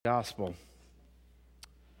Gospel.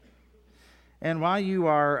 And while you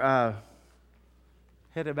are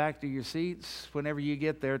headed back to your seats, whenever you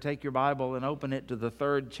get there, take your Bible and open it to the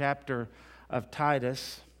third chapter of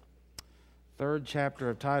Titus. Third chapter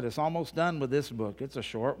of Titus. Almost done with this book. It's a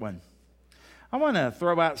short one. I want to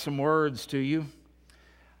throw out some words to you.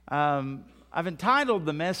 I've entitled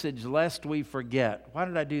the message, Lest We Forget. Why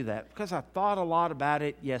did I do that? Because I thought a lot about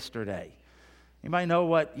it yesterday. Anybody know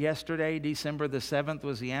what yesterday, December the 7th,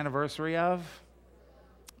 was the anniversary of?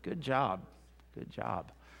 Good job. Good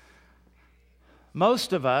job.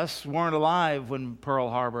 Most of us weren't alive when Pearl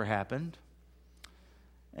Harbor happened.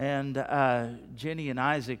 And Jenny and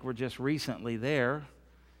Isaac were just recently there.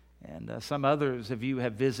 And some others of you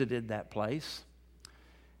have visited that place.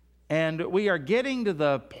 And we are getting to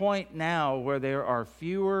the point now where there are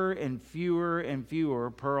fewer and fewer and fewer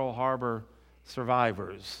Pearl Harbor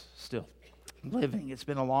survivors still living. It's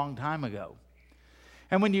been a long time ago.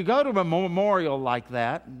 And when you go to a memorial like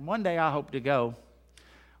that, and one day I hope to go,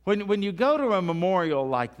 when you go to a memorial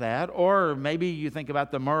like that, or maybe you think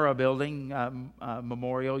about the Murrah Building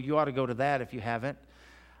Memorial, you ought to go to that if you haven't.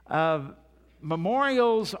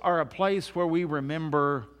 Memorials are a place where we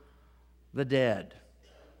remember the dead.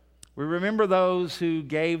 We remember those who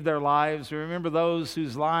gave their lives. We remember those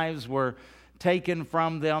whose lives were taken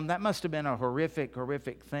from them. That must have been a horrific,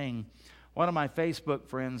 horrific thing. One of my Facebook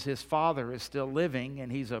friends, his father is still living, and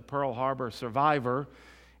he's a Pearl Harbor survivor.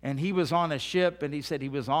 And he was on a ship, and he said he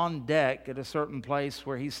was on deck at a certain place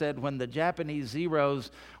where he said when the Japanese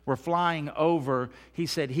Zeros were flying over, he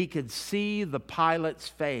said he could see the pilot's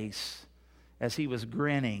face as he was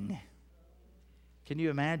grinning. Can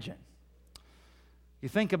you imagine? You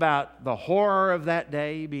think about the horror of that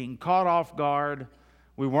day, being caught off guard.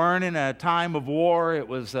 We weren't in a time of war. It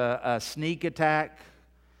was a sneak attack.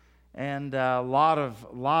 And a lot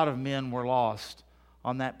of men were lost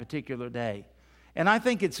on that particular day. And I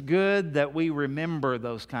think it's good that we remember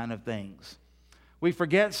those kind of things. We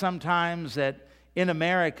forget sometimes that in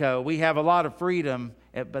America we have a lot of freedom,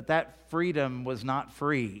 but that freedom was not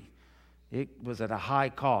free. It was at a high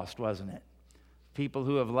cost, wasn't it? People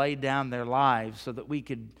who have laid down their lives so that we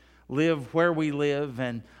could live where we live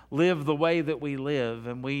and live the way that we live,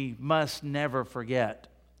 and we must never forget.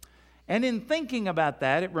 And in thinking about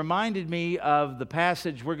that, it reminded me of the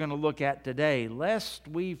passage we're going to look at today, lest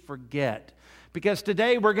we forget. Because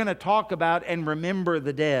today we're going to talk about and remember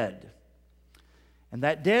the dead. And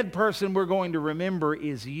that dead person we're going to remember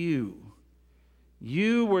is you.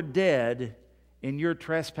 You were dead in your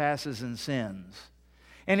trespasses and sins.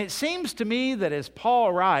 And it seems to me that as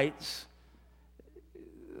Paul writes,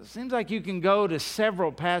 it seems like you can go to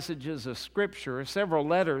several passages of Scripture, several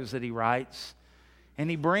letters that he writes, and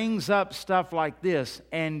he brings up stuff like this,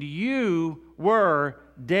 and you were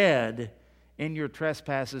dead in your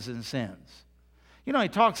trespasses and sins. You know, he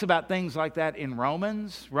talks about things like that in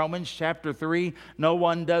Romans chapter 3. No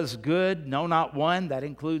one does good, no, not one. That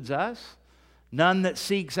includes us. None that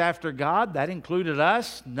seeks after God. That included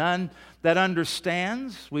us. None that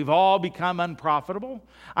understands. We've all become unprofitable.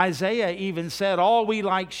 Isaiah even said, all we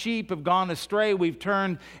like sheep have gone astray. We've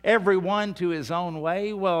turned every one to his own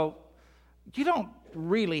way. Well, you don't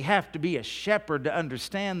really have to be a shepherd to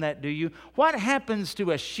understand that, do you? What happens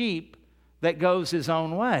to a sheep that goes his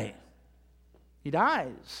own way? He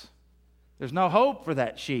dies. There's no hope for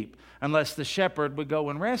that sheep unless the shepherd would go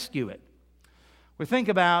and rescue it. We think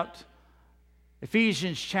about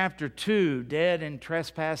Ephesians chapter 2, dead in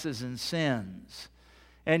trespasses and sins.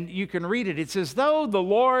 And you can read it. It's as though the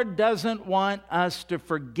Lord doesn't want us to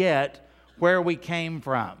forget where we came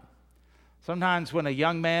from. Sometimes when a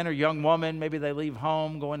young man or young woman, maybe they leave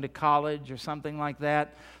home, go into college or something like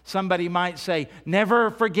that, somebody might say, never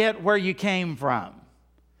forget where you came from.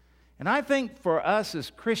 And I think for us as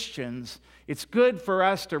Christians, it's good for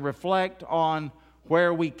us to reflect on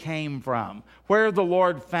where we came from, where the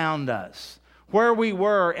Lord found us, where we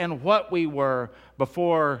were and what we were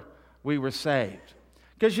before we were saved.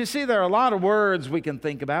 Because you see, there are a lot of words we can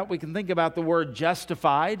think about. We can think about the word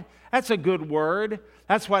justified. That's a good word.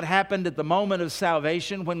 That's what happened at the moment of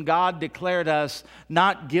salvation when God declared us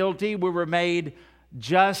not guilty. We were made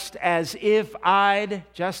just as if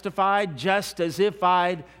justified, just as if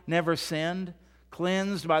I'd never sinned,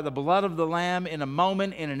 cleansed by the blood of the Lamb in a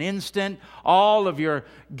moment, in an instant. All of your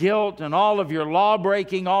guilt and all of your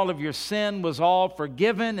law-breaking, all of your sin was all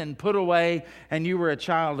forgiven and put away, and you were a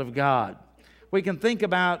child of God. We can think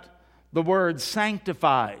about the word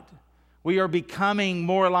sanctified. We are becoming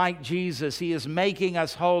more like Jesus. He is making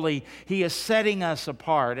us holy. He is setting us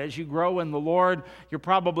apart. As you grow in the Lord, you're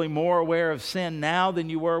probably more aware of sin now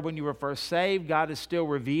than you were when you were first saved. God is still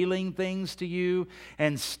revealing things to you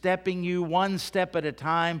and stepping you one step at a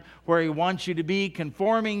time where He wants you to be,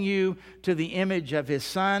 conforming you to the image of His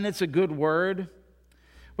Son. It's a good word.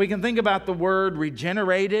 We can think about the word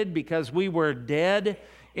regenerated because we were dead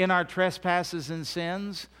in our trespasses and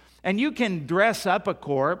sins. And you can dress up a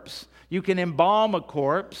corpse. You can embalm a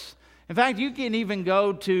corpse. In fact, you can even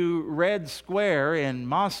go to Red Square in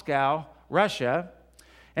Moscow, Russia,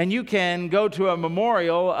 and you can go to a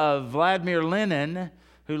memorial of Vladimir Lenin,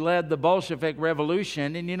 who led the Bolshevik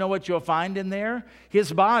Revolution, and you know what you'll find in there?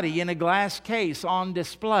 His body in a glass case on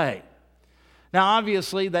display. Now,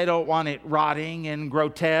 obviously, they don't want it rotting and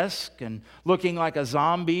grotesque and looking like a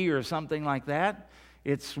zombie or something like that.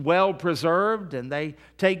 It's well preserved and they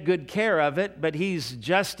take good care of it, but he's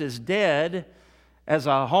just as dead as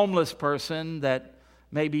a homeless person that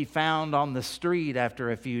may be found on the street after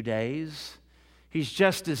a few days. He's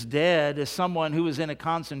just as dead as someone who was in a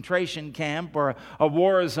concentration camp or a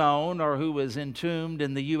war zone or who was entombed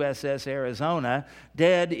in the USS Arizona.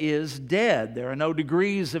 Dead is dead. There are no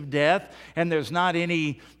degrees of death, and there's not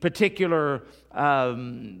any particular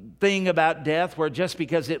thing about death where just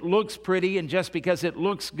because it looks pretty and just because it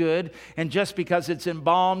looks good and just because it's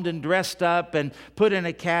embalmed and dressed up and put in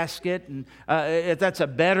a casket, and that's a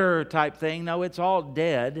better type thing. No, it's all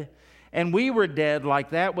dead. And we were dead like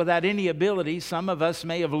that without any ability. Some of us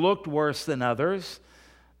may have looked worse than others.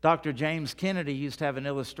 Dr. James Kennedy used to have an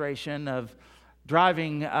illustration of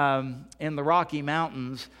driving in the Rocky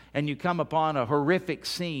Mountains, and you come upon a horrific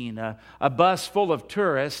scene. A bus full of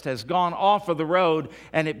tourists has gone off of the road,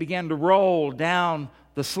 and it began to roll down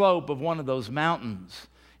the slope of one of those mountains.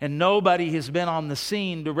 And nobody has been on the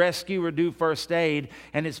scene to rescue or do first aid,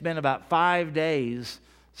 and it's been about 5 days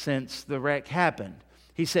since the wreck happened.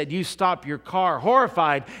 He said, you stop your car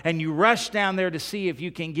horrified and you rush down there to see if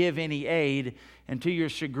you can give any aid. And to your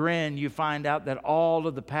chagrin, you find out that all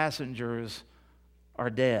of the passengers are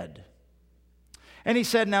dead. And he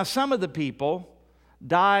said, now some of the people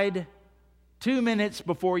died 2 minutes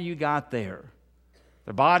before you got there.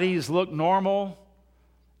 Their bodies look normal.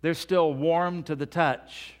 They're still warm to the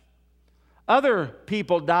touch. Other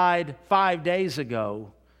people died 5 days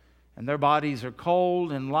ago, and their bodies are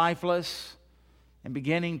cold and lifeless and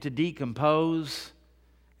beginning to decompose,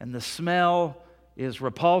 and the smell is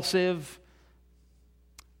repulsive.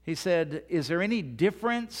 He said, is there any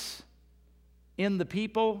difference in the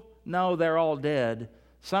people? No, they're all dead.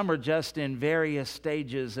 Some are just in various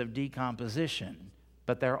stages of decomposition,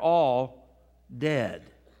 but they're all dead.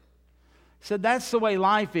 He said, that's the way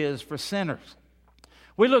life is for sinners.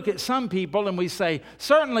 We look at some people and we say,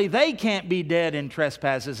 certainly they can't be dead in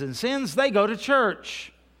trespasses and sins. They go to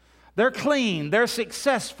church. They're clean, they're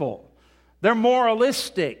successful, they're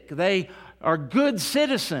moralistic, they are good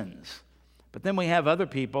citizens. But then we have other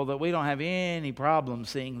people that we don't have any problem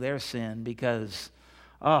seeing their sin because,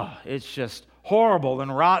 it's just horrible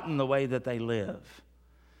and rotten the way that they live.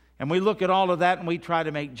 And we look at all of that and we try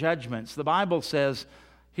to make judgments. The Bible says,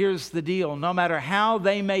 here's the deal, no matter how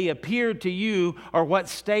they may appear to you or what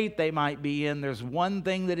state they might be in, there's one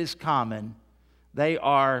thing that is common. They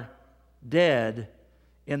are dead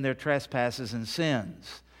in their trespasses and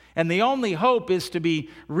sins. And the only hope is to be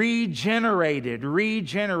regenerated,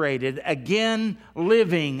 again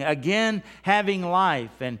living, again having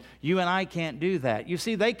life. And you and I can't do that. You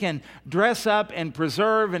see, they can dress up and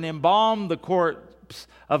preserve and embalm the corpse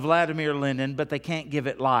of Vladimir Lenin, but they can't give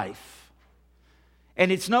it life.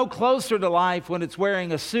 And it's no closer to life when it's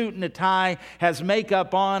wearing a suit and a tie, has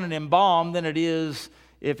makeup on and embalmed than it is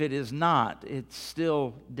if it is not. It's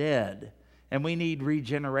still dead. And we need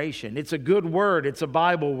regeneration. It's a good word. It's a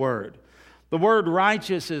Bible word. The word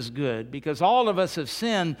righteous is good because all of us have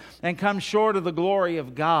sinned and come short of the glory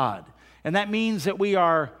of God. And that means that we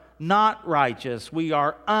are not righteous. We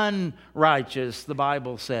are unrighteous, the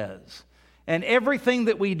Bible says. And everything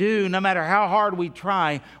that we do, no matter how hard we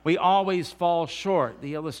try, we always fall short.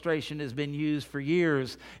 The illustration has been used for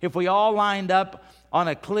years. If we all lined up on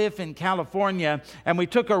a cliff in California and we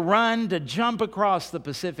took a run to jump across the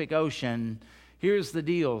Pacific Ocean, here's the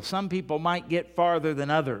deal. Some people might get farther than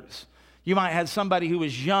others. You might have somebody who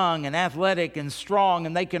is young and athletic and strong,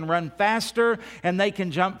 and they can run faster and they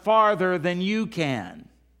can jump farther than you can.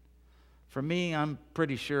 For me, I'm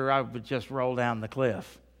pretty sure I would just roll down the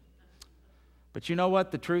cliff. But you know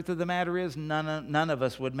what the truth of the matter is? None of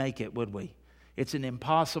us would make it, would we? It's an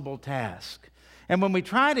impossible task. And when we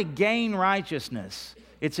try to gain righteousness,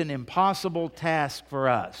 it's an impossible task for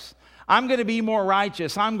us. I'm going to be more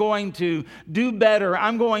righteous. I'm going to do better.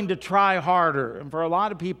 I'm going to try harder. And for a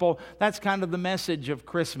lot of people, that's kind of the message of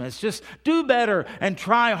Christmas. Just do better and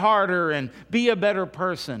try harder and be a better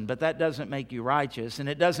person. But that doesn't make you righteous, and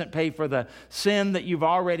it doesn't pay for the sin that you've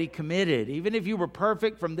already committed. Even if you were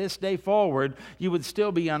perfect from this day forward, you would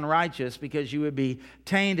still be unrighteous because you would be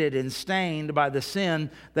tainted and stained by the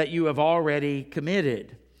sin that you have already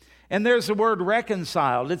committed. And there's the word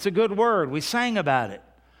reconciled. It's a good word. We sang about it.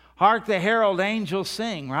 Hark the herald angels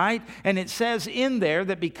sing, right? And it says in there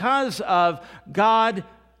that because of God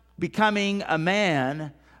becoming a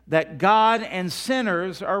man, that God and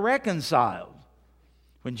sinners are reconciled.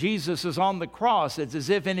 When Jesus is on the cross, it's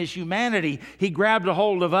as if in His humanity, He grabbed a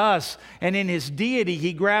hold of us, and in His deity,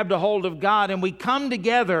 He grabbed a hold of God, and we come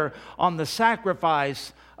together on the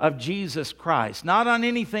sacrifice of Jesus Christ. Not on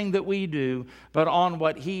anything that we do, but on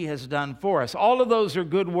what He has done for us. All of those are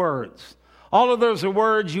good words. All of those are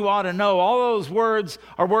words you ought to know. All those words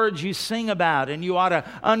are words you sing about and you ought to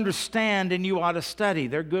understand and you ought to study.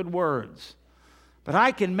 They're good words. But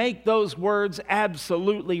I can make those words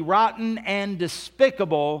absolutely rotten and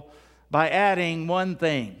despicable by adding one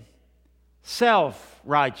thing: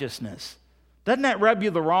 self-righteousness. Doesn't that rub you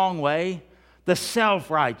the wrong way? The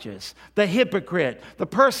self-righteous, the hypocrite, the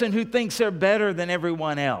person who thinks they're better than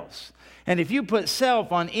everyone else. And if you put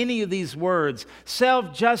self on any of these words,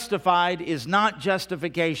 self-justified is not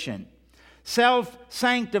justification.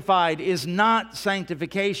 Self-sanctified is not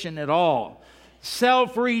sanctification at all.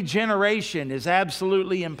 Self-regeneration is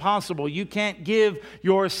absolutely impossible. You can't give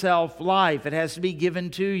yourself life. It has to be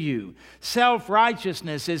given to you.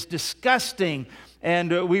 Self-righteousness is disgusting,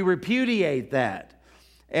 and we repudiate that.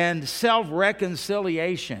 And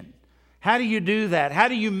self-reconciliation. How do you do that? How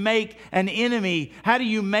do you make an enemy? How do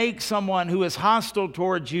you make someone who is hostile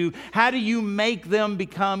towards you? How do you make them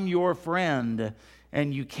become your friend?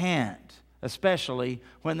 And you can't, especially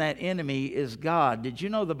when that enemy is God. Did you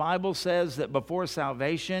know the Bible says that before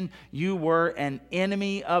salvation, you were an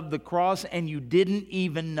enemy of the cross and you didn't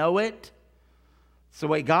even know it? It's the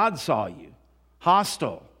way God saw you,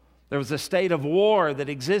 hostile. There was a state of war that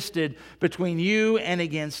existed between you and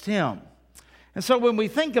against Him. And so when we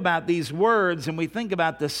think about these words and we think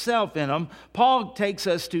about the self in them, Paul takes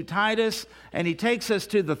us to Titus, and he takes us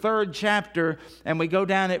to the 3rd chapter, and we go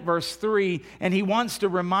down at verse 3, and he wants to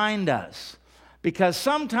remind us. Because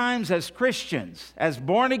sometimes as Christians, as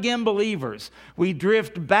born-again believers, we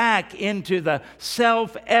drift back into the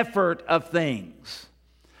self-effort of things.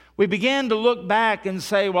 We began to look back and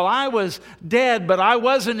say, well, I was dead, but I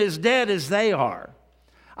wasn't as dead as they are.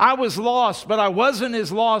 I was lost, but I wasn't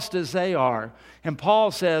as lost as they are. And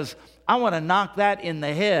Paul says, I want to knock that in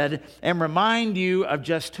the head and remind you of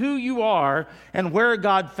just who you are and where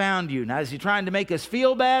God found you. Now, is he trying to make us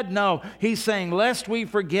feel bad? No, he's saying, lest we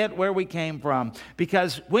forget where we came from.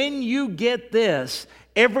 Because when you get this,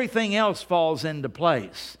 everything else falls into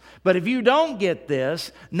place. But if you don't get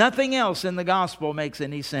this, nothing else in the gospel makes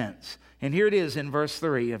any sense. And here it is in verse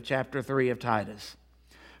 3 of chapter 3 of Titus.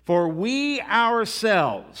 For we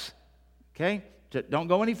ourselves, okay, don't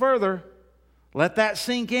go any further. Let that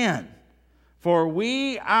sink in. For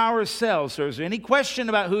we ourselves, so is there any question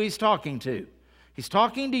about who he's talking to? He's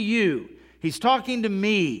talking to you. He's talking to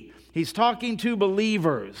me. He's talking to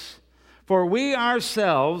believers. For we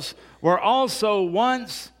ourselves were also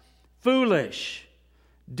once foolish,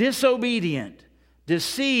 disobedient,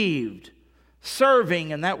 deceived,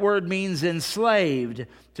 serving, and that word means enslaved,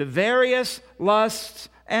 to various lusts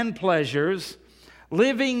and pleasures,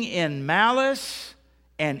 living in malice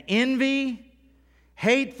and envy,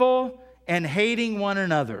 hateful and hating one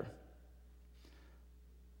another.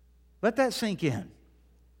 Let that sink in.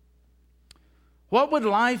 What would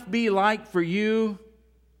life be like for you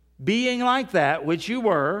being like that, which you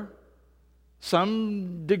were,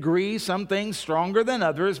 some degree, some things stronger than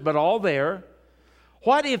others, but all there?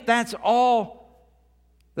 What if that's all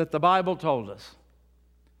that the Bible told us?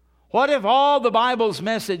 What if all the Bible's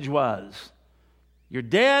message was, you're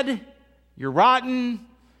dead, you're rotten,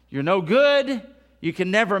 you're no good, you can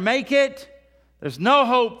never make it, there's no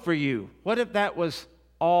hope for you? What if that was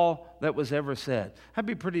all that was ever said? That'd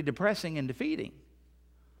be pretty depressing and defeating.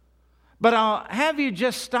 But I'll have you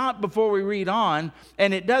just stop before we read on,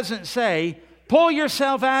 and it doesn't say, pull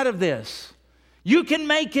yourself out of this. You can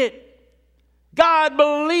make it. God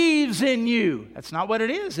believes in you. That's not what it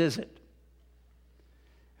is it?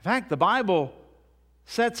 In fact, the Bible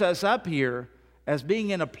sets us up here as being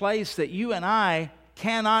in a place that you and I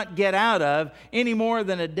cannot get out of any more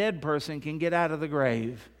than a dead person can get out of the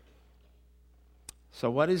grave. So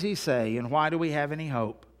what does he say, and why do we have any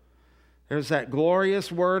hope? There's that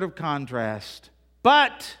glorious word of contrast.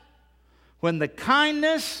 But when the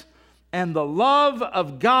kindness and the love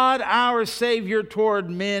of God our Savior toward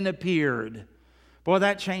men appeared. Boy,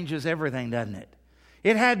 that changes everything, doesn't it?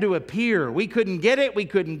 It had to appear. We couldn't get it. We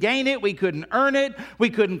couldn't gain it. We couldn't earn it. We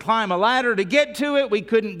couldn't climb a ladder to get to it. We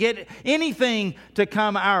couldn't get anything to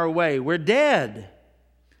come our way. We're dead.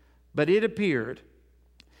 But it appeared.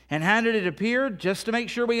 And how did it appear? Just to make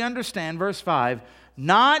sure we understand, verse 5,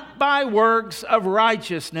 not by works of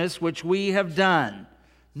righteousness which we have done.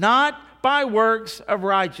 Not by works of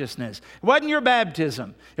righteousness. It wasn't your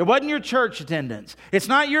baptism. It wasn't your church attendance. It's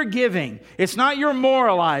not your giving. It's not your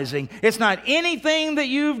moralizing. It's not anything that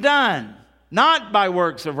you've done. Not by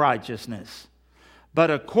works of righteousness.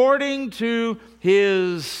 But according to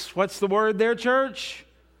His, what's the word there, church?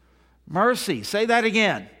 Mercy. Say that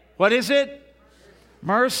again. What is it?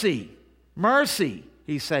 Mercy. Mercy.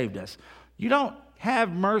 He saved us. You don't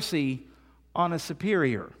have mercy on a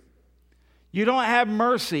superior. You don't have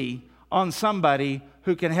mercy on somebody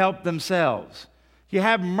who can help themselves. You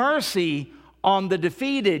have mercy on the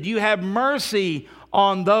defeated. You have mercy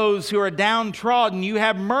on those who are downtrodden. You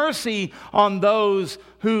have mercy on those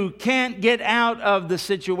who can't get out of the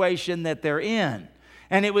situation that they're in.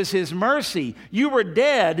 And it was His mercy. You were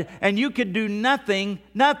dead and you could do nothing,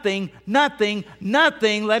 let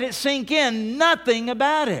it sink in, nothing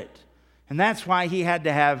about it. And that's why He had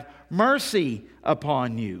to have mercy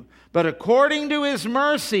upon you. But according to His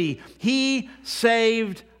mercy, He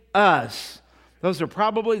saved us. Those are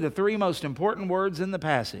probably the three most important words in the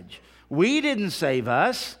passage. We didn't save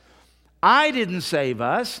us. I didn't save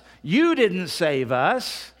us. You didn't save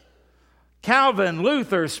us. Calvin,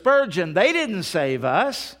 Luther, Spurgeon, they didn't save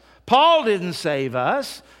us. Paul didn't save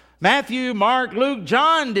us. Matthew, Mark, Luke,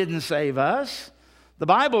 John didn't save us. The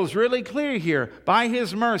Bible's really clear here. By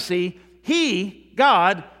His mercy, He,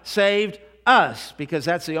 God, saved us, because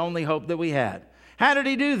that's the only hope that we had. How did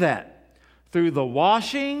He do that? Through the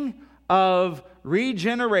washing of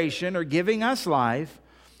regeneration, or giving us life,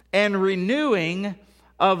 and renewing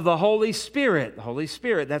of the Holy Spirit. The Holy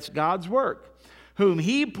Spirit, that's God's work, whom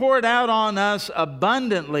He poured out on us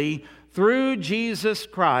abundantly through Jesus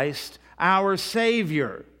Christ, our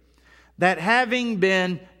Savior, that having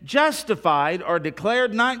been justified or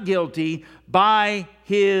declared not guilty by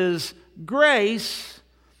His grace,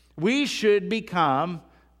 we should become,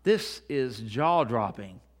 this is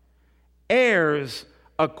jaw-dropping, heirs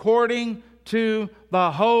according to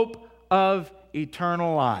the hope of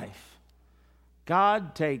eternal life.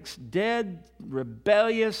 God takes dead,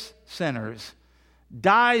 rebellious sinners,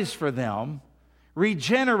 dies for them,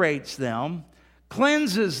 regenerates them,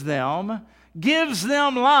 cleanses them, gives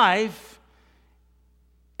them life,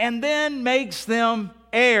 and then makes them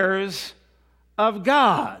heirs of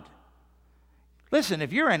God. Listen,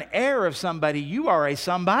 if you're an heir of somebody, you are a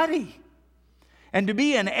somebody. And to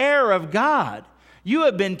be an heir of God, you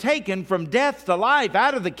have been taken from death to life,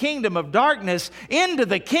 out of the kingdom of darkness into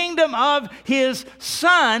the kingdom of His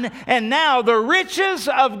Son. And now the riches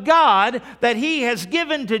of God that He has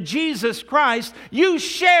given to Jesus Christ, you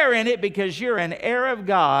share in it because you're an heir of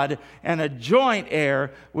God and a joint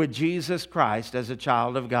heir with Jesus Christ as a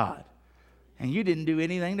child of God. And you didn't do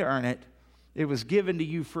anything to earn it. It was given to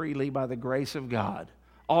you freely by the grace of God.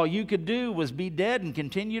 All you could do was be dead and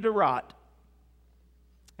continue to rot.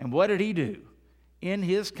 And what did He do? In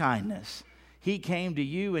His kindness, He came to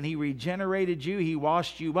you and He regenerated you. He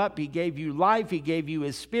washed you up. He gave you life. He gave you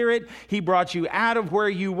His Spirit. He brought you out of where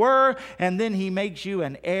you were, and then He makes you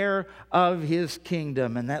an heir of His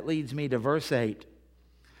kingdom. And that leads me to verse 8.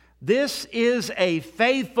 This is a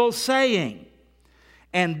faithful saying,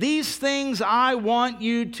 and these things I want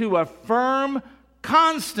you to affirm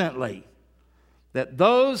constantly, that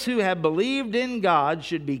those who have believed in God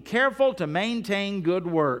should be careful to maintain good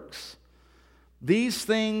works. These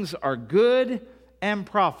things are good and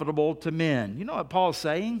profitable to men. You know what Paul's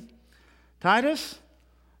saying? Titus,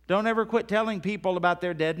 don't ever quit telling people about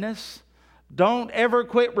their deadness. Don't ever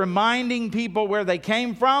quit reminding people where they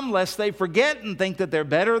came from, lest they forget and think that they're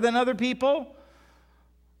better than other people.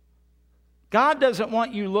 God doesn't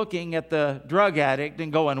want you looking at the drug addict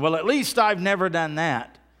and going, well, at least I've never done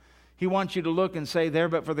that. He wants you to look and say, there,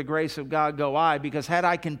 but for the grace of God go I, because had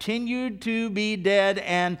I continued to be dead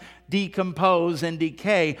and decompose and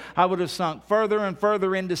decay, I would have sunk further and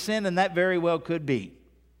further into sin, and that very well could be.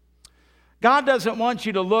 God doesn't want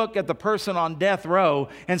you to look at the person on death row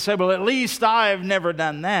and say, well, at least I've never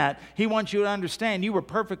done that. He wants you to understand you were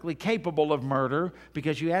perfectly capable of murder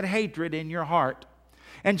because you had hatred in your heart.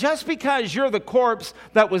 And just because you're the corpse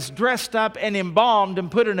that was dressed up and embalmed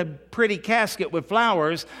and put in a pretty casket with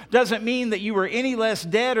flowers doesn't mean that you were any less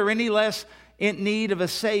dead or any less in need of a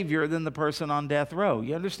Savior than the person on death row.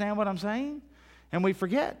 You understand what I'm saying? And we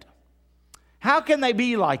forget. How can they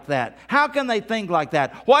be like that? How can they think like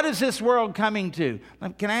that? What is this world coming to?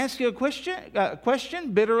 Can I ask you a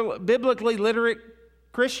question? Biblically literate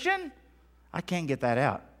Christian? I can't get that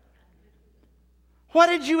out. What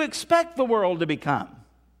did you expect the world to become?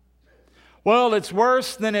 Well, it's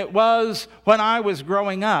worse than it was when I was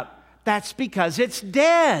growing up. That's because it's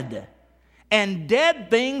dead. And dead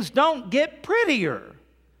things don't get prettier.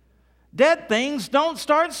 Dead things don't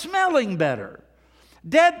start smelling better.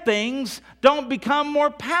 Dead things don't become more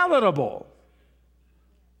palatable.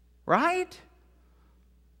 Right?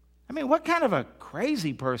 I mean, what kind of a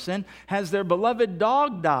crazy person has their beloved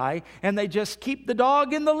dog die and they just keep the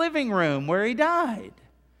dog in the living room where he died?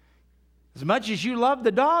 As much as you love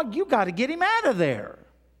the dog, you got to get him out of there.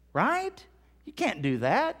 Right? You can't do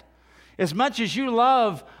that. As much as you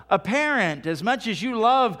love a parent, as much as you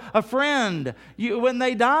love a friend, when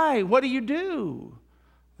they die, what do?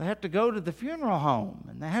 They have to go to the funeral home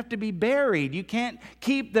and they have to be buried. You can't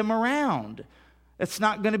keep them around. It's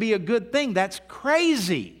not going to be a good thing. That's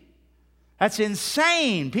crazy. That's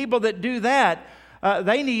insane. People that do that,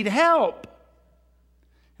 they need help.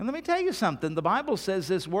 And let me tell you something. The Bible says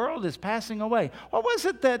this world is passing away. What was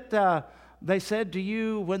it that they said to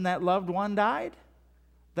you when that loved one died?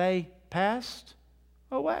 They passed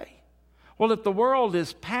away. Well, if the world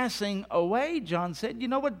is passing away, John said, you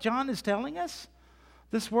know what John is telling us?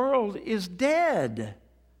 This world is dead.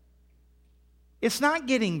 It's not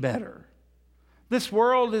getting better. This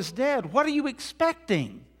world is dead. What are you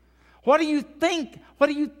expecting? What do you think? What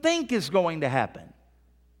do you think is going to happen?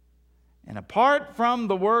 And apart from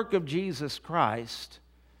the work of Jesus Christ,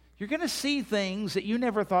 you're going to see things that you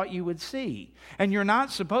never thought you would see. And you're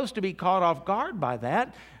not supposed to be caught off guard by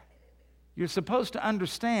that. You're supposed to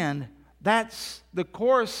understand that's the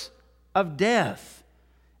course of death.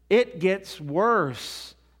 It gets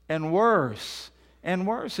worse and worse and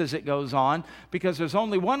worse as it goes on, because there's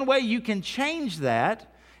only one way you can change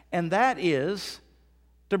that, and that is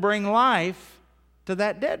to bring life to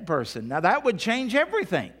that dead person. Now, that would change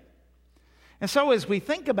everything. And so as we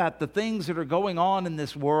think about the things that are going on in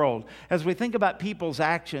this world, as we think about people's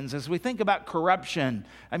actions, as we think about corruption,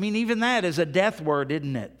 I mean, even that is a death word,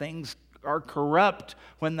 isn't it? Things are corrupt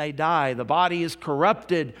when they die. The body is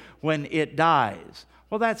corrupted when it dies.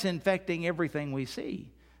 Well, that's infecting everything we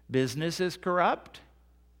see. Business is corrupt.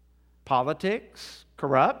 Politics,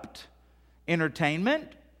 corrupt.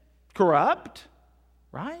 Entertainment, corrupt.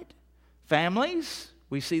 Right? Families,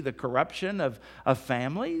 we see the corruption of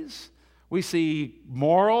families. We see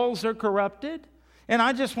morals are corrupted. And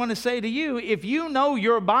I just want to say to you, if you know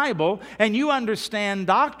your Bible and you understand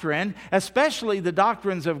doctrine, especially the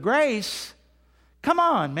doctrines of grace, come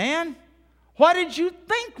on, man. What did you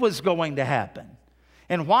think was going to happen?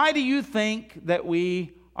 And why do you think that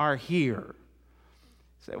we are here?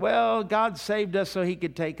 Say, well, God saved us so He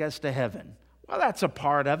could take us to heaven. Well, that's a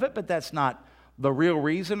part of it, but that's not the real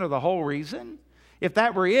reason or the whole reason. If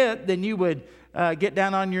that were it, then you would get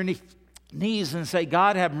down on your knees and say,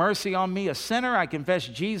 God, have mercy on me, a sinner. I confess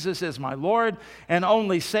Jesus as my Lord and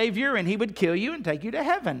only Savior, and He would kill you and take you to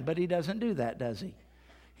heaven. But He doesn't do that, does He?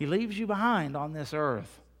 He leaves you behind on this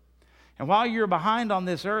earth. And while you're behind on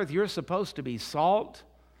this earth, you're supposed to be salt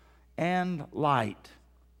and light.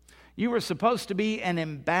 You were supposed to be an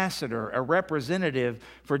ambassador, a representative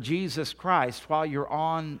for Jesus Christ while you're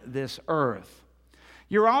on this earth.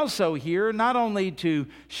 You're also here not only to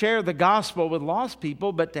share the gospel with lost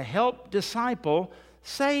people, but to help disciple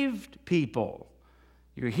saved people.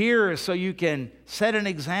 You're here so you can set an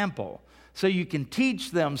example, so you can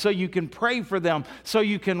teach them, so you can pray for them, so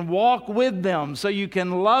you can walk with them, so you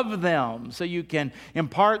can love them, so you can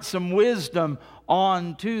impart some wisdom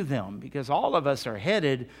on to them. Because all of us are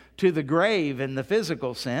headed to the grave in the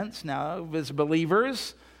physical sense. Now, as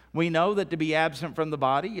believers, we know that to be absent from the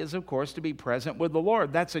body is, of course, to be present with the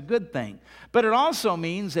Lord. That's a good thing. But it also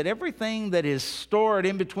means that everything that is stored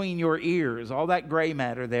in between your ears, all that gray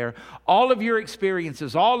matter there, all of your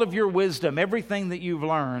experiences, all of your wisdom, everything that you've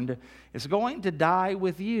learned is going to die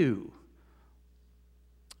with you.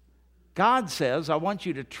 God says, I want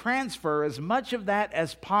you to transfer as much of that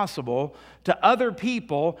as possible to other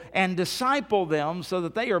people and disciple them so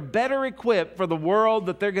that they are better equipped for the world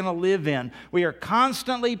that they're going to live in. We are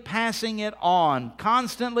constantly passing it on,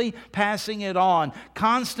 constantly passing it on,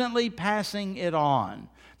 constantly passing it on.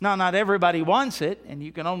 Now, not everybody wants it, and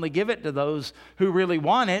you can only give it to those who really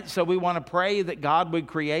want it. So we want to pray that God would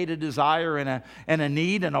create a desire and a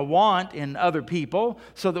need and a want in other people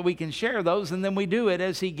so that we can share those, and then we do it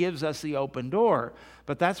as He gives us the open door.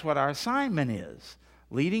 But that's what our assignment is.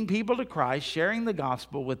 leading people to Christ, sharing the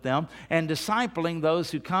gospel with them, and discipling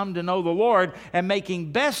those who come to know the Lord, and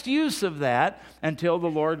making best use of that until the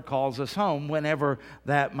Lord calls us home, whenever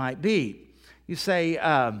that might be. You say,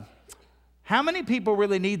 how many people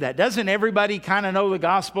really need that? Doesn't everybody kind of know the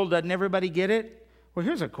gospel? Doesn't everybody get it? Well,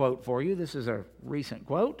 here's a quote for you. This is a recent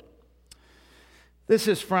quote. This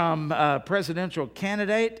is from presidential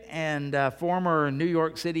candidate and former New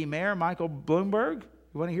York City Mayor Michael Bloomberg.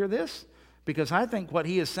 You want to hear this? Because I think what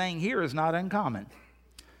he is saying here is not uncommon.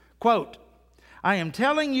 Quote, I am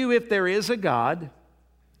telling you, if there is a God,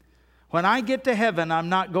 when I get to heaven, I'm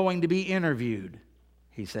not going to be interviewed,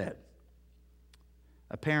 he said.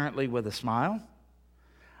 Apparently with a smile.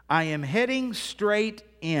 I am heading straight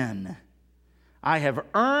in. I have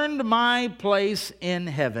earned my place in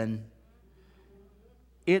heaven.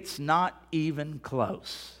 It's not even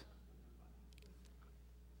close.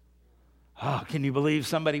 Oh, can you believe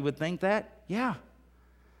somebody would think that? Yeah.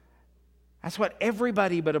 That's what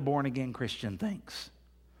everybody but a born-again Christian thinks.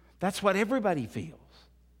 That's what everybody feels.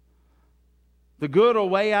 The good will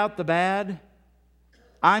weigh out the bad.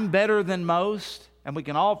 I'm better than most. And we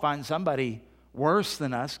can all find somebody worse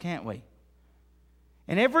than us, can't we?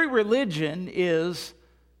 And every religion is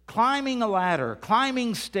climbing a ladder,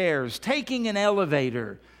 climbing stairs, taking an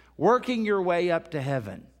elevator, working your way up to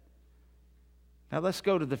heaven. Now let's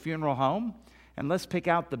go to the funeral home and let's pick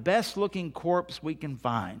out the best looking corpse we can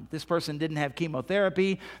find. This person didn't have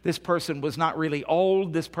chemotherapy. This person was not really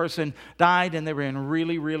old. This person died and they were in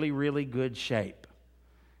really, really, really good shape.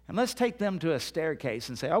 And let's take them to a staircase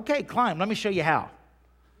and say, okay, climb. Let me show you how. Are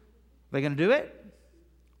they going to do it?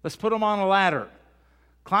 Let's put them on a ladder.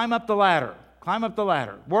 Climb up the ladder. Climb up the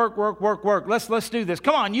ladder. Work, work, work, work. Let's do this.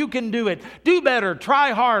 Come on, you can do it. Do better.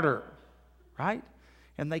 Try harder. Right?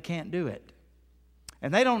 And they can't do it.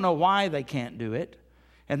 And they don't know why they can't do it.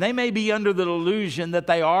 And they may be under the illusion that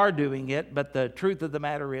they are doing it, but the truth of the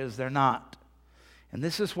matter is they're not. And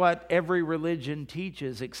this is what every religion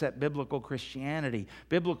teaches except biblical Christianity.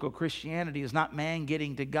 Biblical Christianity is not man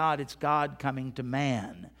getting to God, it's God coming to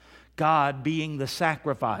man. God being the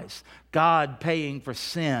sacrifice. God paying for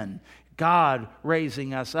sin. God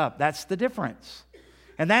raising us up. That's the difference.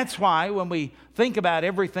 And that's why when we think about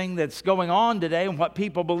everything that's going on today and what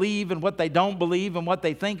people believe and what they don't believe and what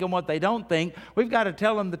they think and what they don't think, we've got to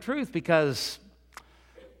tell them the truth because,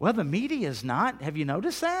 well, the media is not. Have you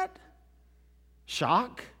noticed that?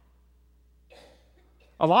 Shock.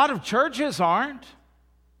 A lot of churches aren't.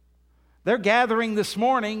 They're gathering this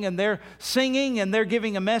morning and they're singing and they're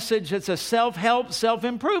giving a message that's a self-help,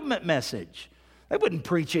 self-improvement message. They wouldn't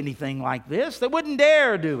preach anything like this. They wouldn't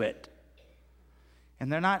dare do it.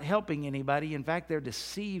 And they're not helping anybody. In fact, they're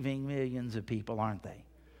deceiving millions of people, aren't they?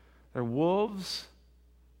 They're wolves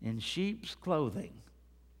in sheep's clothing,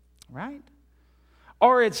 right?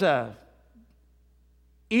 Or it's a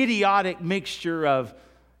idiotic mixture of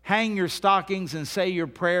hang your stockings and say your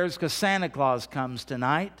prayers because Santa Claus comes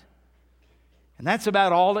tonight. And that's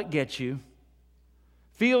about all it gets you.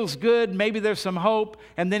 Feels good, maybe there's some hope,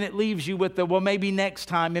 and then it leaves you with the, well, maybe next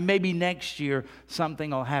time and maybe next year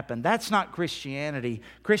something will happen. That's not Christianity.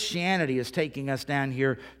 Christianity is taking us down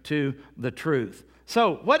here to the truth.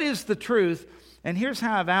 So, what is the truth? And here's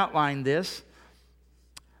how I've outlined this.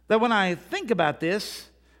 That when I think about this,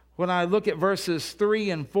 when I look at verses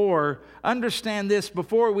 3 and 4, understand this,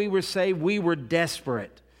 before we were saved, we were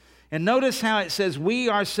desperate. And notice how it says, we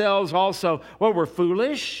ourselves also, well, we're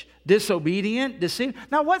foolish, disobedient, deceived.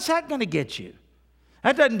 Now, what's that going to get you?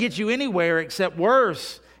 That doesn't get you anywhere except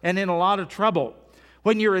worse and in a lot of trouble.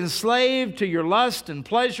 When you're enslaved to your lust and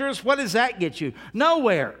pleasures, what does that get you?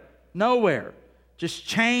 Nowhere. Nowhere. Just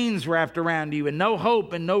chains wrapped around you and no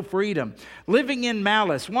hope and no freedom. Living in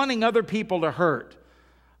malice, wanting other people to hurt.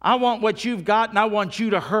 I want what you've got and I want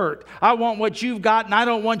you to hurt. I want what you've got and I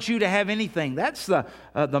don't want you to have anything. That's the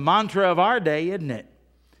mantra of our day, isn't it?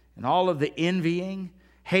 And all of the envying,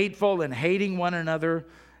 hateful and hating one another.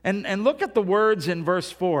 And look at the words in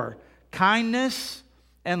verse 4. Kindness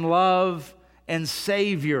and love and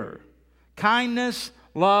Savior. Kindness,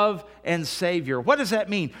 love, and Savior. What does that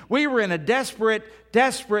mean? We were in a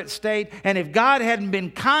desperate state, and if God hadn't been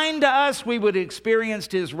kind to us, we would have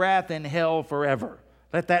experienced His wrath in hell forever.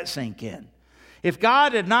 Let that sink in. If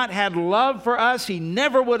God had not had love for us, He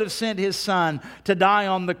never would have sent His Son to die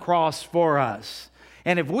on the cross for us.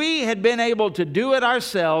 And if we had been able to do it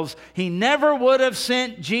ourselves, He never would have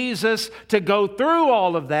sent Jesus to go through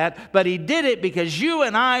all of that. But He did it because you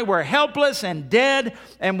and I were helpless and dead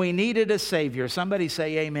and we needed a Savior. Somebody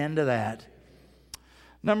say amen to that.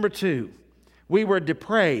 Number 2, we were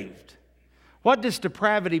depraved. What does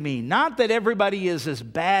depravity mean? Not that everybody is as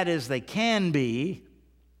bad as they can be.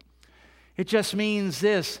 It just means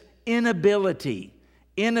this: inability.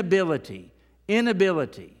 Inability.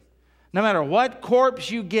 Inability. No matter what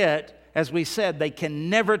corpse you get, as we said, they can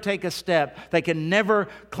never take a step. They can never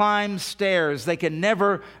climb stairs. They can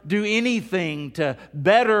never do anything to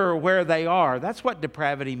better where they are. That's what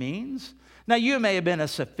depravity means. Now, you may have been a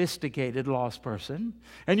sophisticated lost person,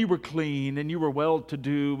 and you were clean, and you were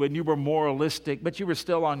well-to-do, and you were moralistic, but you were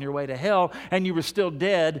still on your way to hell, and you were still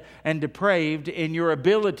dead and depraved in your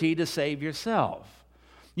ability to save yourself.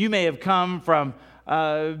 You may have come from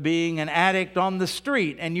being an addict on the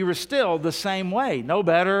street, and you were still the same way, no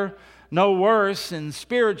better, no worse in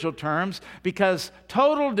spiritual terms, because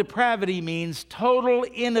total depravity means total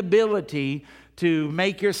inability to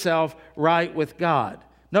make yourself right with God.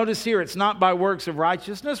 Notice here, it's not by works of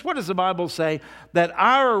righteousness. What does the Bible say? That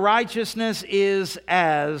our righteousness is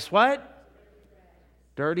as what?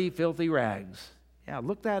 Dirty, filthy rags. Yeah,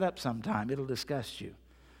 look that up sometime. It'll disgust you.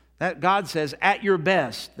 That God says, at your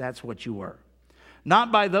best, that's what you were.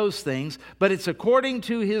 Not by those things, but it's according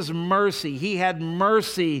to His mercy. He had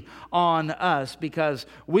mercy on us because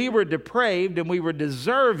we were depraved and we were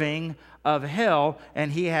deserving of hell,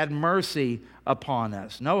 and He had mercy upon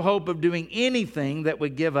us. No hope of doing anything that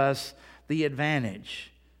would give us the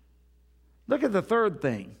advantage. Look at the third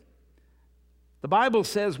thing. The Bible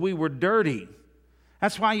says we were dirty.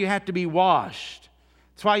 That's why you have to be washed.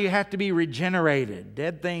 That's why you have to be regenerated.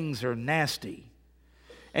 Dead things are nasty.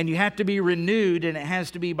 And you have to be renewed, and it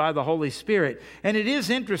has to be by the Holy Spirit. And it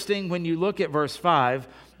is interesting when you look at verse 5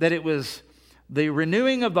 that it was the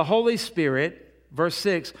renewing of the Holy Spirit, verse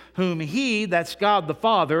 6, whom He, that's God the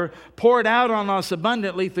Father, poured out on us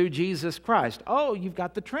abundantly through Jesus Christ. Oh, you've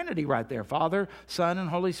got the Trinity right there, Father, Son, and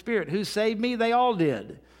Holy Spirit. Who saved me? They all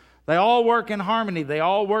did. They all work in harmony. They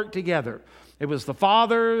all work together. It was the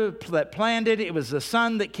Father that planned it. It was the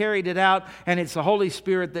Son that carried it out. And it's the Holy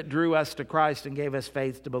Spirit that drew us to Christ and gave us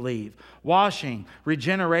faith to believe. Washing,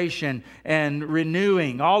 regeneration, and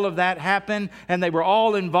renewing. All of that happened. And they were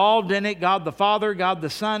all involved in it. God the Father, God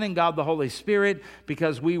the Son, and God the Holy Spirit.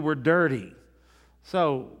 Because we were dirty.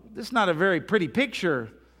 So this is not a very pretty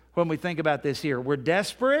picture when we think about this here. We're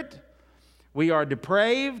desperate. We are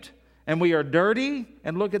depraved. And we are dirty.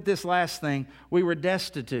 And look at this last thing. We were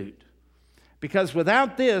destitute. Because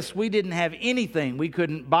without this, we didn't have anything. We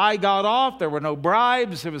couldn't buy God off. There were no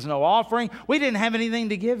bribes. There was no offering. We didn't have anything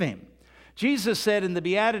to give Him. Jesus said in the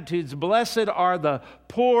Beatitudes, blessed are the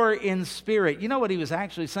poor in spirit. You know what He was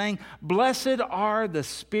actually saying? Blessed are the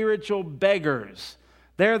spiritual beggars.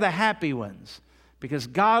 They're the happy ones. Because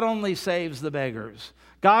God only saves the beggars.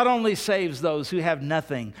 God only saves those who have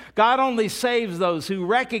nothing. God only saves those who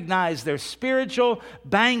recognize their spiritual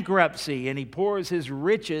bankruptcy, and He pours His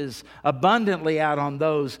riches abundantly out on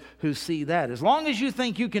those who see that. As long as you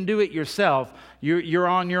think you can do it yourself, you're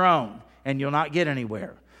on your own, and you'll not get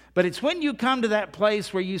anywhere. But it's when you come to that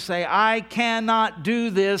place where you say, I cannot do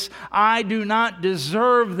this, I do not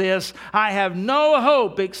deserve this, I have no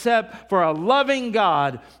hope except for a loving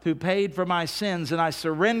God who paid for my sins, and I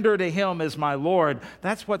surrender to Him as my Lord.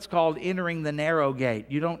 That's what's called entering the narrow gate.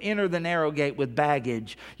 You don't enter the narrow gate with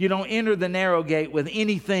baggage. You don't enter the narrow gate with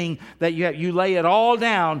anything that you have. You lay it all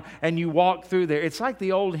down and you walk through there. It's like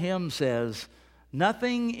the old hymn says,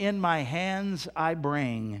 nothing in my hands I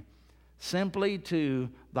bring, simply to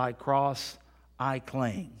Thy cross I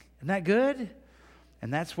cling. Isn't that good?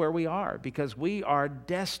 And that's where we are, because we are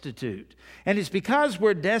destitute. And it's because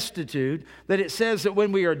we're destitute that it says that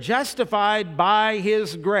when we are justified by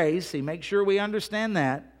His grace, see, make sure we understand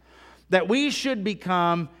that we should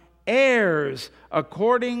become heirs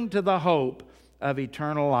according to the hope of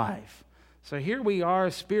eternal life. So here we are,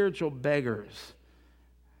 spiritual beggars.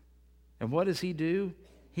 And what does He do?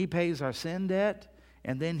 He pays our sin debt.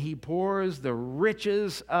 And then He pours the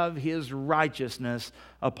riches of His righteousness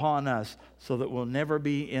upon us so that we'll never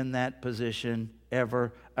be in that position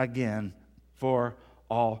ever again for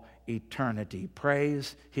all eternity.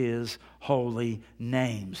 Praise His holy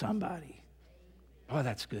name, somebody. Oh,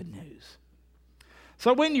 that's good news.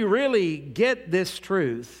 So when you really get this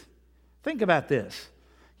truth, think about this.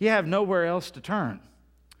 You have nowhere else to turn.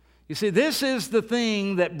 You see, this is the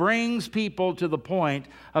thing that brings people to the point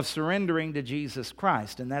of surrendering to Jesus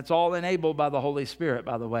Christ. And that's all enabled by the Holy Spirit,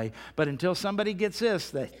 by the way. But until somebody gets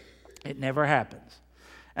this, it never happens.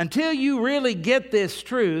 Until you really get this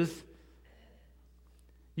truth,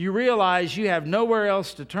 you realize you have nowhere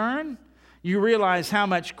else to turn. You realize how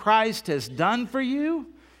much Christ has done for you.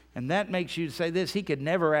 And that makes you say this: He could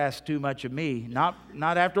never ask too much of me. Not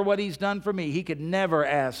after what He's done for me. He could never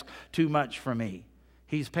ask too much for me.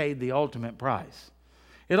 He's paid the ultimate price.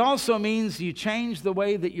 It also means you change the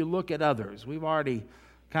way that you look at others. We've already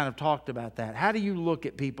kind of talked about that. How do you look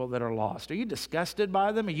at people that are lost? Are you disgusted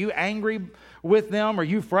by them? Are you angry with them? Are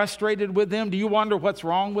you frustrated with them? Do you wonder what's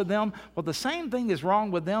wrong with them? Well, the same thing is wrong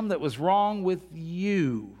with them that was wrong with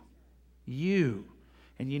you. You.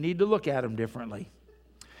 And you need to look at them differently.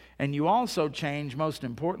 And you also change, most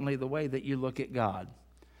importantly, the way that you look at God.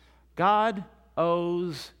 God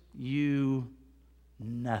owes you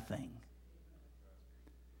nothing.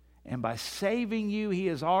 And by saving you, He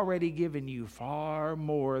has already given you far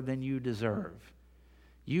more than you deserve.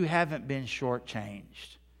 You haven't been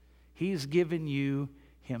shortchanged. He's given you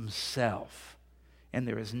Himself. And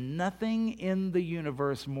there is nothing in the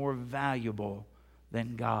universe more valuable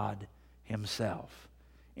than God Himself.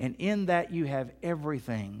 And in that you have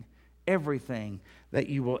everything that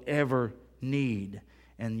you will ever need.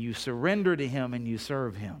 And you surrender to Him and you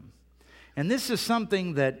serve Him. And this is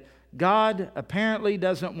something that God apparently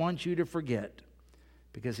doesn't want you to forget,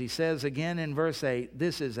 because He says again in verse 8,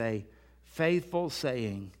 this is a faithful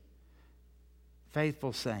saying,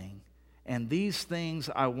 and these things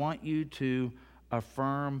I want you to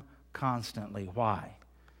affirm constantly. Why?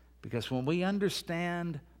 Because when we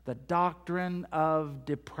understand the doctrine of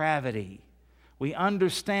depravity, we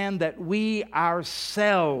understand that we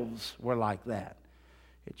ourselves were like that.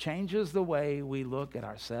 It changes the way we look at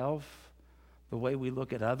ourselves, the way we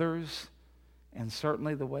look at others, and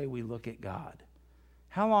certainly the way we look at God.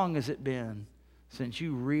 How long has it been since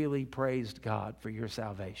you really praised God for your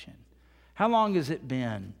salvation? How long has it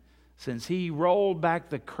been since He rolled back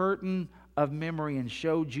the curtain of memory and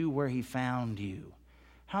showed you where He found you?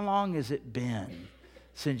 How long has it been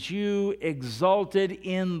since you exulted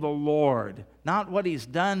in the Lord? Not what He's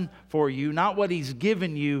done for you, not what He's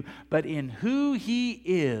given you, but in who He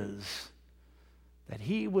is. That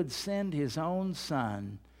He would send His own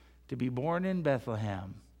Son to be born in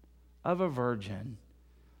Bethlehem of a virgin,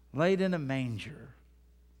 laid in a manger,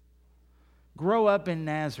 grow up in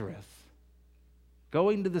Nazareth,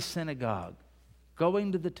 going to the synagogue,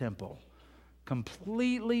 going to the temple,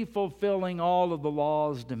 completely fulfilling all of the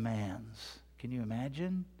law's demands. Can you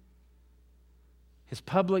imagine? His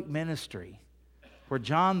public ministry, where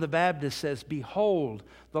John the Baptist says, "Behold,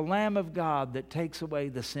 the Lamb of God that takes away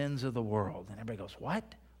the sins of the world." And everybody goes,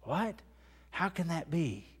 "What? What? How can that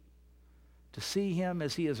be?" To see Him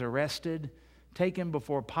as He is arrested, taken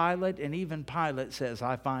before Pilate, and even Pilate says,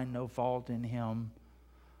 "I find no fault in Him,"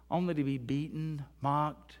 only to be beaten,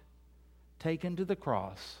 mocked, taken to the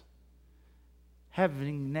cross,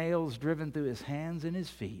 having nails driven through His hands and His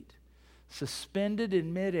feet, suspended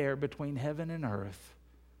in midair between heaven and earth,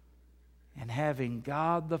 and having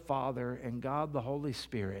God the Father and God the Holy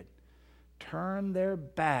Spirit turn their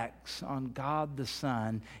backs on God the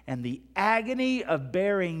Son, and the agony of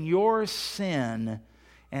bearing your sin,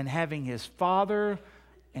 and having His Father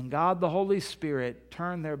and God the Holy Spirit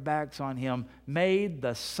turn their backs on Him, made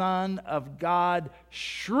the Son of God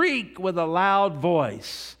shriek with a loud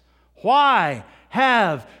voice, "Why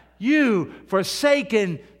have you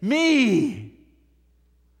forsaken me?"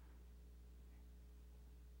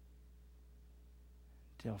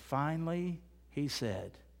 Till finally He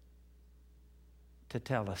said,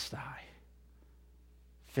 "Tetelestai,"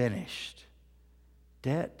 finished,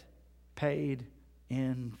 debt paid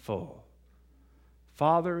in full.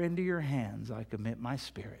 Father, into your hands I commit my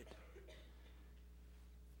spirit.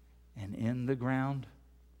 And in the ground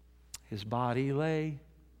His body lay,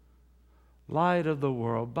 light of the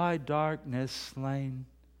world by darkness slain.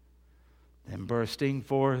 Then bursting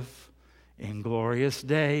forth in glorious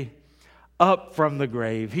day, up from the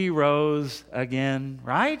grave He rose again,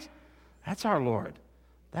 right? That's our Lord.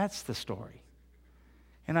 That's the story.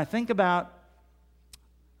 And I think about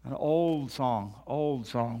an old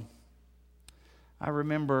song. I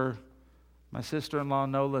remember my sister-in-law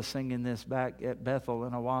Nola singing this back at Bethel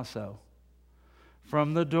in Owasso.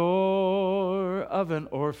 From the door of an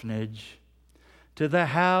orphanage to the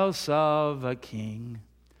house of a king,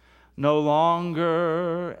 no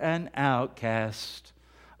longer an outcast,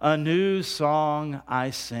 a new song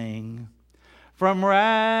I sing. From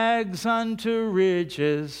rags unto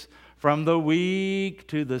riches, from the weak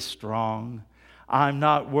to the strong, I'm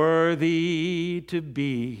not worthy to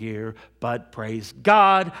be here, but praise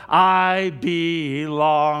God, I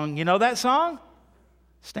belong. You know that song?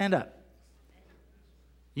 Stand up.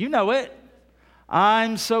 You know it.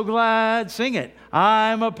 I'm so glad, sing it.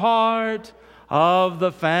 I'm a part of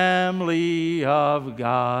the family of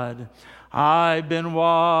God. I've been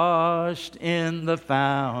washed in the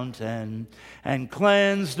fountain and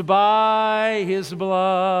cleansed by His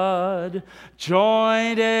blood,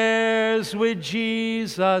 joined heirs with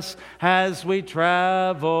Jesus as we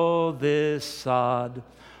travel this sod.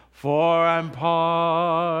 For I'm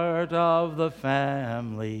part of the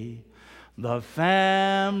family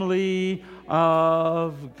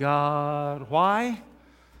of God. Why?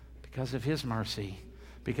 Because of His mercy,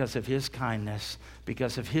 because of His kindness,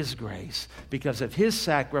 because of His grace, because of His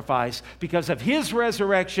sacrifice, because of His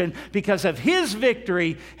resurrection, because of His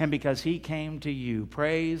victory, and because He came to you.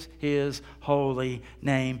 Praise His holy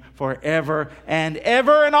name forever and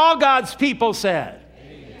ever. And all God's people said,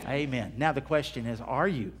 Amen. Amen. Now the question is, are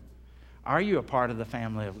you? Are you a part of the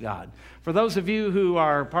family of God? For those of you who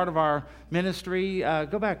are part of our ministry,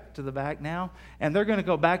 go back to the back now. And they're going to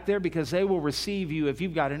go back there because they will receive you if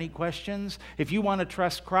you've got any questions. If you want to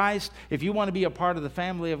trust Christ, if you want to be a part of the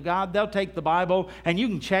family of God, they'll take the Bible and you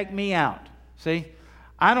can check me out. See?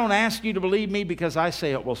 I don't ask you to believe me because I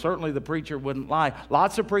say it. Well, certainly the preacher wouldn't lie.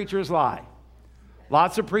 Lots of preachers lie.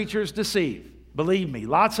 Lots of preachers deceive. Believe me,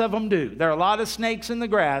 lots of them do. There are a lot of snakes in the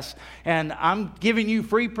grass, and I'm giving you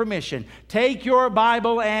free permission. Take your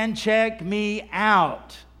Bible and check me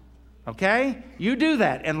out. Okay? You do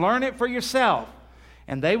that and learn it for yourself.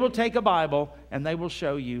 And they will take a Bible and they will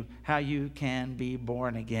show you how you can be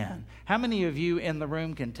born again. How many of you in the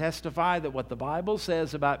room can testify that what the Bible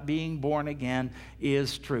says about being born again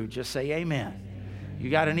is true? Just say amen. You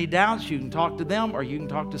got any doubts, you can talk to them or you can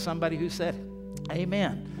talk to somebody who said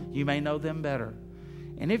amen. You may know them better.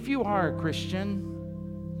 And if you are a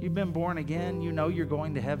Christian, you've been born again, you know you're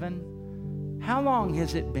going to heaven, how long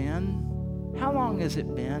has it been? How long has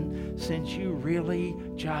it been since you really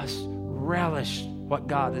just relished what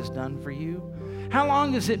God has done for you? How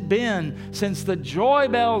long has it been since the joy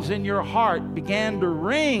bells in your heart began to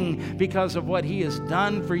ring because of what He has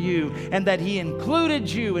done for you and that He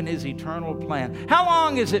included you in His eternal plan? How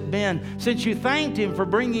long has it been since you thanked Him for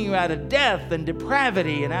bringing you out of death and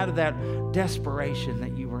depravity and out of that desperation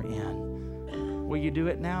that you were in? Will you do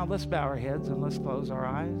it now? Let's bow our heads and let's close our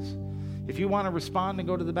eyes. If you want to respond and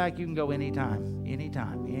go to the back, you can go anytime,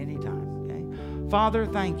 anytime, anytime. Okay? Father,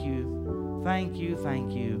 thank you, thank you,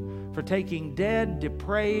 thank you for taking dead,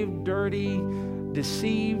 depraved, dirty,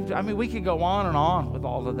 deceived, we could go on with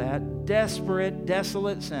all of that, desperate,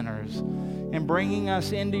 desolate sinners, and bringing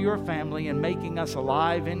us into your family and making us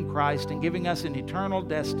alive in Christ and giving us an eternal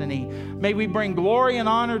destiny. May we bring glory and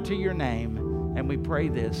honor to your name, and we pray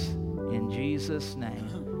this in Jesus'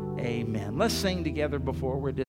 name. Amen. Let's sing together before we're